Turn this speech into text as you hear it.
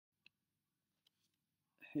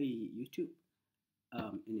Hey YouTube,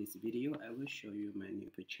 in this video I will show you my new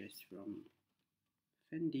purchase from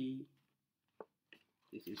Fendi.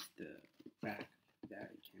 This is the bag that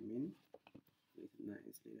it came in with a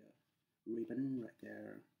nice little ribbon right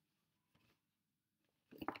there.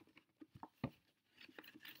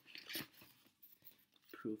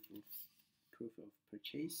 Proof of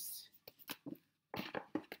purchase.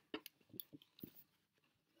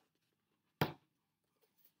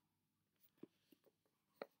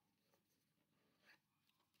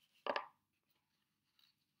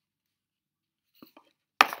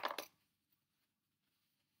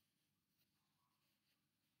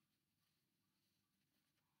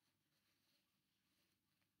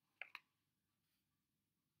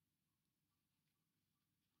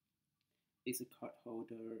 It's a card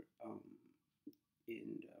holder from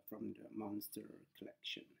the Monster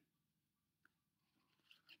collection.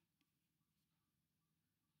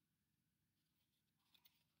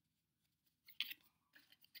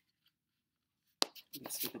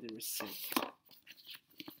 Let's look at the receipt.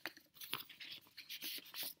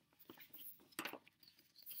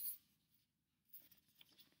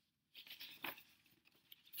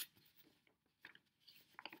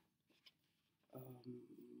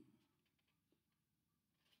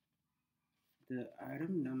 The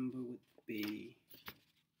item number would be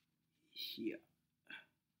here,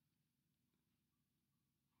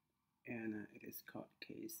 and it is card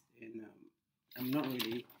case. And I'm not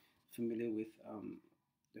really familiar with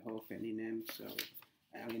the whole Fendi name, so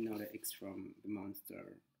I only know that it's from the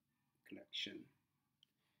Monster collection.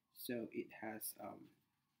 So it has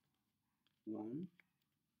 1,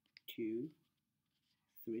 2,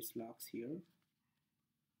 3 slots here,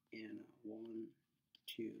 and 1,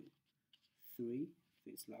 2, 3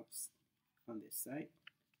 slots on this side.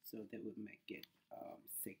 So that would make it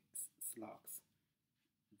 6 slots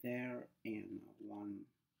there and 1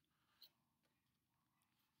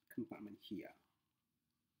 compartment here.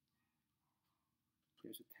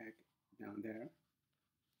 There's a tag down there.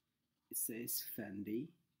 It says Fendi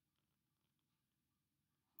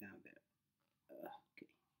down there. Okay.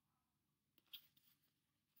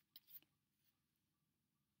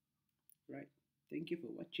 Right. Thank you for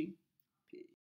watching. Peace.